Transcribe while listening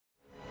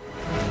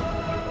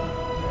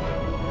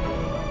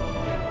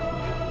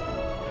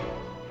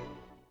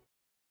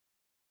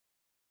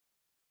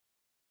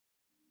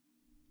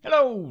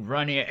Hello,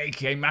 Ryan here,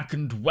 aka Mac,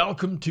 and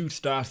welcome to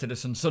Star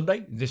Citizen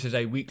Sunday. This is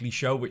a weekly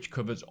show which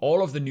covers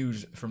all of the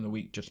news from the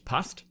week just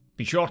past.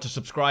 Be sure to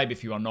subscribe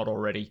if you are not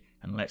already,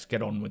 and let's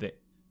get on with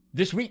it.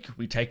 This week,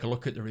 we take a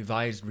look at the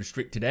revised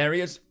restricted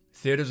areas.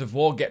 Theatres of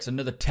War gets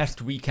another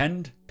test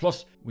weekend,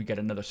 plus we get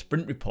another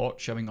sprint report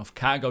showing off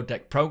cargo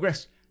deck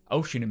progress,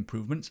 ocean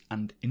improvements,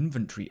 and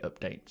inventory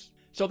updates.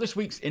 So this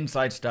week's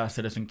Inside Star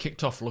Citizen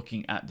kicked off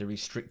looking at the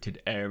restricted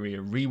area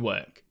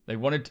rework. They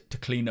wanted to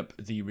clean up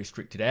the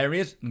restricted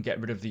areas and get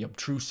rid of the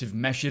obtrusive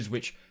meshes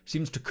which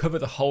seems to cover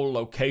the whole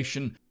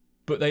location,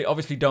 but they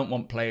obviously don't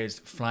want players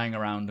flying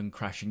around and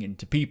crashing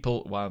into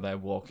people while they're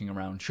walking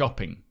around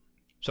shopping.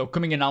 So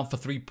coming in Alpha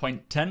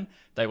 3.10,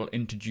 they will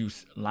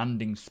introduce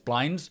landing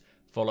splines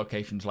for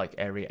locations like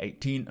Area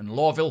 18 and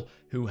Lawville,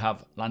 who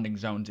have landing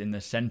zones in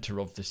the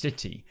centre of the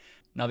city.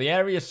 Now, the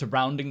areas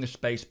surrounding the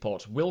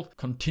spaceports will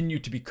continue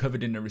to be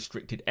covered in a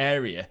restricted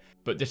area,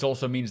 but this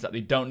also means that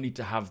they don't need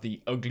to have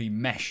the ugly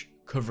mesh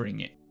covering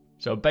it.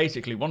 So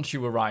basically, once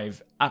you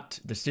arrive at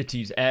the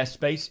city's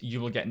airspace,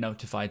 you will get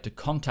notified to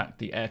contact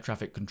the air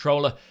traffic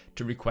controller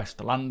to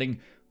request a landing.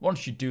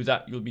 Once you do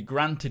that, you'll be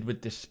granted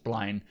with this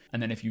spline, and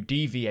then if you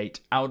deviate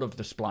out of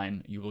the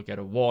spline, you will get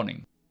a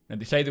warning. Now,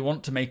 they say they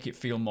want to make it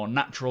feel more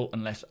natural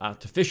and less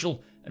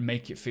artificial, and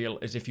make it feel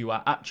as if you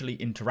are actually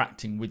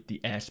interacting with the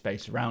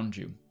airspace around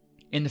you.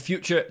 In the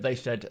future, they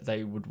said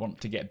they would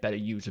want to get better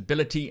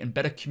usability and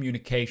better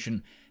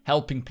communication,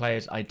 helping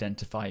players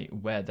identify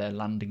where their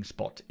landing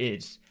spot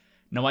is.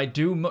 Now, I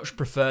do much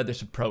prefer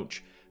this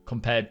approach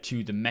compared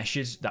to the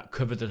meshes that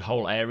cover the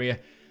whole area.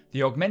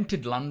 The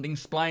augmented landing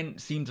spline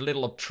seems a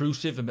little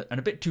obtrusive and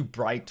a bit too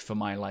bright for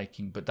my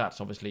liking, but that's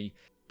obviously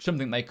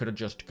something they could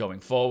adjust going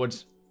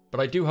forwards.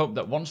 But I do hope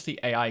that once the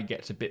AI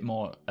gets a bit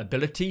more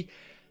ability,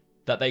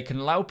 that they can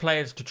allow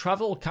players to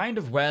travel kind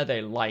of where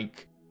they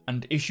like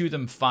and issue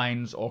them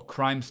fines or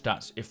crime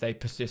stats if they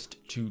persist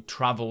to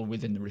travel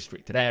within the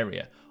restricted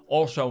area.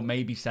 Also,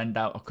 maybe send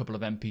out a couple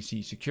of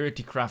NPC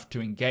security craft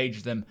to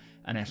engage them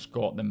and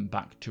escort them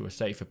back to a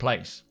safer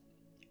place.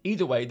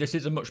 Either way, this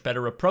is a much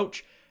better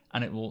approach,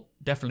 and it will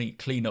definitely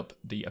clean up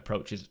the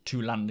approaches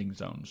to landing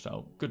zones,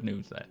 so good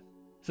news there.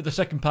 For the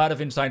second part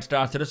of Inside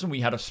Star Citizen, we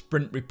had a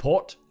sprint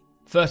report.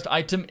 First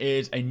item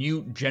is a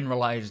new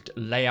generalized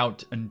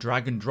layout and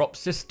drag and drop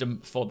system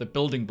for the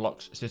building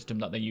blocks system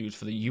that they use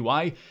for the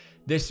UI.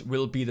 This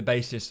will be the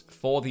basis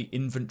for the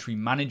inventory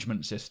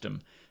management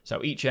system.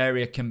 So each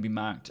area can be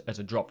marked as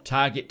a drop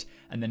target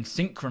and then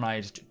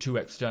synchronized to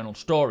external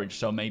storage.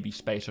 So maybe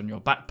space on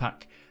your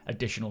backpack,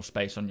 additional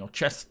space on your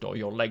chest or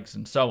your legs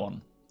and so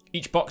on.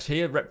 Each box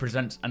here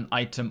represents an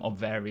item of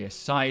various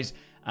size,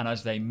 and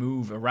as they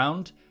move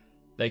around,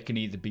 they can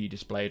either be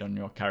displayed on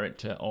your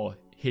character or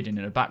hidden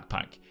in a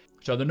backpack.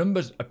 So the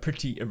numbers are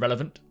pretty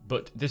irrelevant,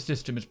 but this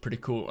system is pretty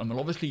cool and will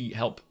obviously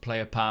help play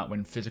a part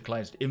when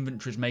physicalized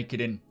inventories make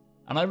it in.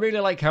 And I really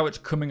like how it's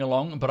coming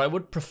along, but I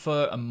would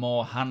prefer a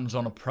more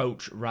hands-on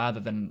approach rather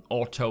than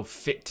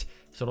auto-fit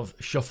sort of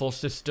shuffle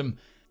system.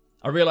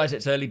 I realise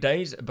it's early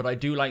days, but I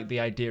do like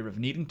the idea of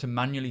needing to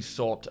manually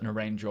sort and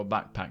arrange your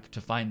backpack to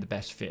find the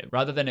best fit,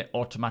 rather than it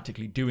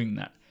automatically doing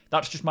that.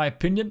 That's just my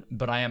opinion,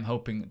 but I am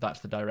hoping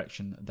that's the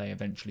direction they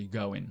eventually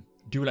go in.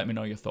 Do let me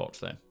know your thoughts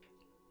there.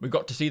 We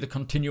got to see the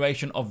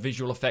continuation of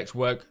visual effects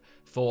work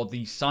for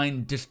the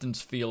sign distance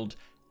field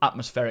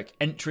atmospheric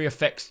entry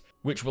effects,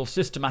 which will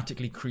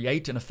systematically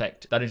create an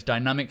effect that is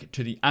dynamic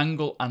to the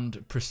angle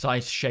and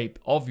precise shape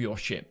of your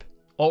ship.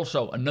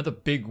 Also, another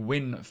big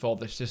win for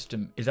the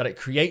system is that it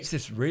creates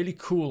this really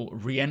cool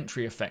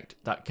re-entry effect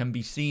that can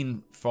be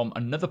seen from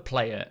another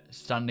player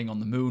standing on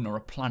the moon or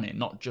a planet,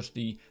 not just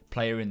the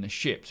player in the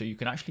ship. So you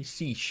can actually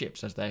see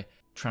ships as they're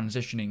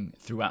transitioning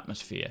through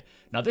atmosphere.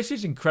 Now, this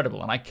is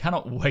incredible, and I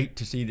cannot wait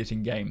to see this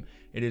in game.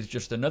 It is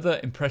just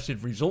another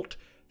impressive result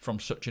from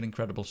such an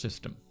incredible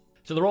system.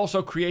 So they're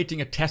also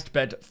creating a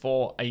testbed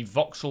for a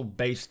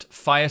voxel-based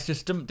fire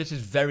system. This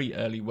is very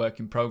early work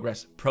in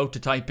progress,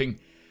 prototyping,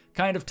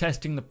 kind of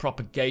testing the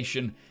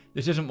propagation.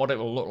 This isn't what it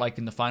will look like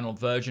in the final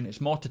version.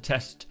 It's more to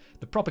test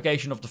the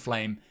propagation of the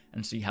flame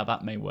and see how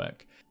that may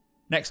work.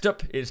 Next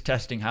up is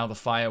testing how the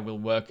fire will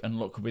work and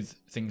look with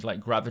things like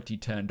gravity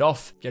turned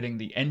off, getting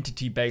the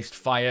entity-based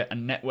fire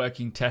and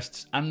networking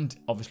tests, and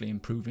obviously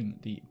improving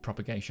the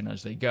propagation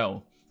as they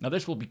go. Now,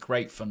 this will be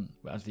great fun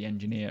as the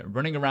engineer,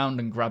 running around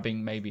and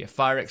grabbing maybe a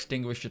fire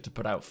extinguisher to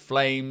put out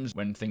flames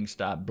when things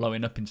start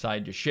blowing up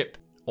inside your ship,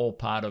 all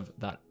part of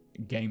that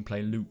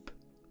gameplay loop.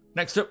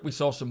 Next up, we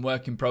saw some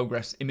work in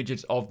progress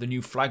images of the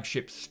new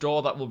flagship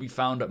store that will be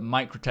found at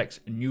Microtech's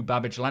New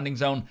Babbage landing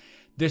zone.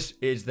 This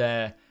is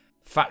their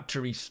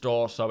factory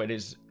store, so it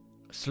is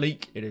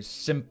sleek, it is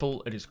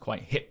simple, it is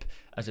quite hip,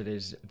 as it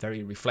is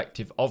very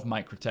reflective of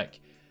Microtech.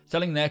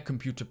 Selling their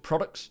computer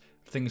products,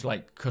 things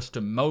like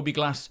custom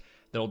Mobi-Glass.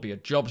 There will be a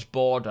jobs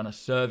board and a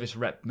service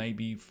rep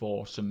maybe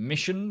for some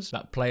missions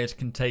that players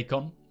can take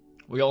on.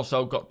 We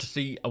also got to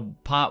see a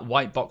part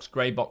white box,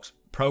 grey box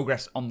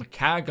progress on the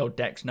cargo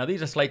decks. Now,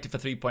 these are slated for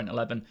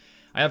 3.11.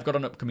 I have got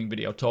an upcoming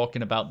video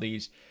talking about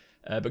these,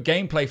 But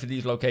gameplay for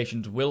these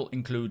locations will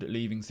include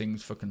leaving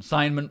things for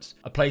consignments,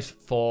 a place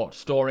for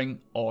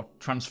storing or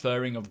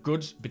transferring of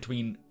goods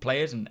between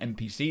players and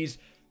NPCs.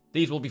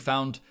 These will be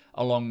found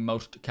along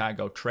most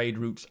cargo trade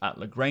routes at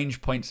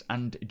Lagrange points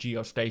and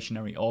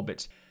geostationary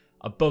orbits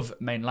above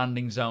main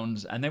landing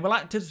zones, and they will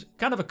act as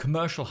kind of a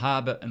commercial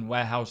harbour and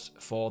warehouse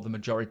for the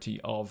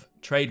majority of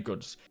trade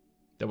goods.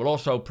 They will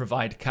also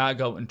provide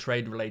cargo and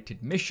trade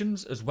related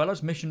missions, as well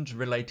as missions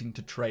relating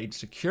to trade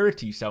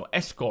security, so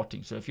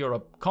escorting. So if you're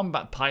a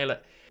combat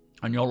pilot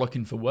and you're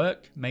looking for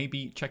work,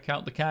 maybe check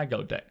out the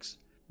cargo decks.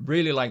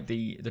 Really like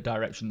the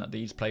direction that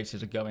these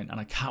places are going, and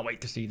I can't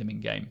wait to see them in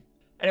game.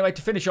 Anyway,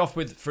 to finish off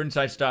with for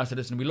Inside Star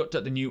Citizen, we looked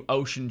at the new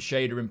ocean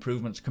shader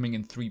improvements coming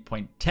in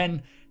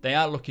 3.10. They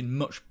are looking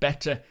much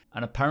better,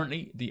 and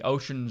apparently the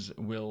oceans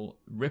will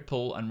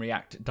ripple and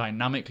react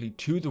dynamically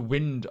to the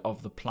wind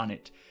of the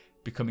planet,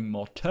 becoming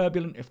more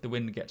turbulent if the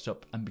wind gets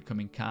up and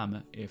becoming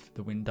calmer if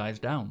the wind dies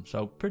down.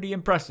 So pretty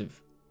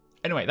impressive.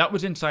 Anyway, that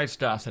was Inside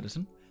Star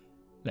Citizen.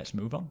 Let's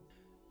move on.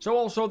 So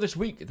also this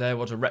week there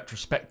was a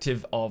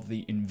retrospective of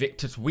the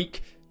Invictus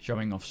week,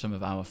 showing off some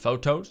of our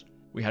photos.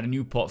 We had a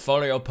new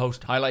portfolio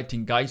post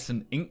highlighting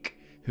Geisen Inc.,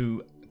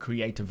 who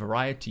create a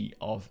variety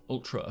of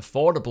ultra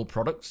affordable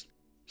products.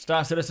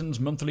 Star Citizen's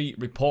monthly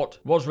report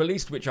was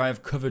released, which I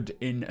have covered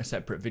in a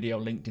separate video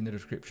linked in the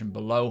description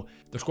below.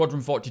 The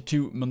Squadron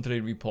 42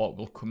 monthly report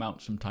will come out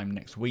sometime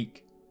next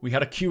week. We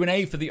had a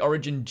Q&A for the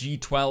Origin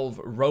G12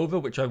 rover,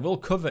 which I will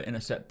cover in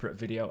a separate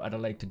video at a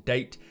later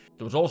date.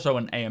 There was also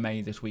an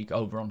AMA this week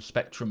over on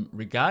Spectrum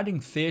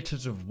regarding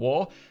Theatres of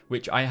War,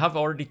 which I have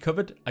already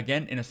covered,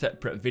 again in a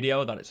separate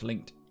video that is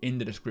linked in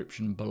the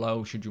description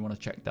below should you want to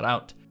check that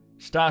out.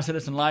 Star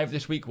Citizen Live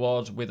this week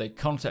was with a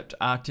concept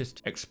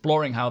artist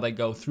exploring how they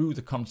go through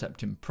the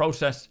concepting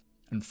process.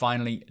 And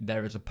finally,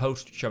 there is a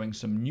post showing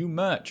some new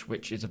merch,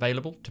 which is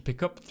available to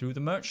pick up through the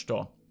merch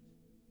store.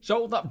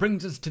 So that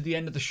brings us to the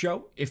end of the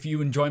show. If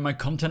you enjoy my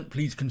content,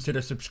 please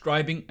consider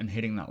subscribing and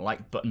hitting that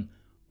like button.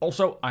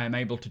 Also, I am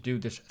able to do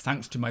this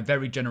thanks to my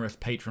very generous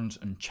patrons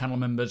and channel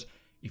members.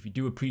 If you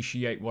do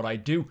appreciate what I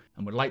do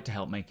and would like to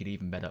help make it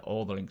even better,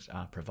 all the links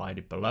are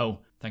provided below.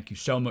 Thank you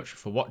so much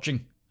for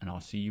watching, and I'll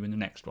see you in the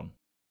next one.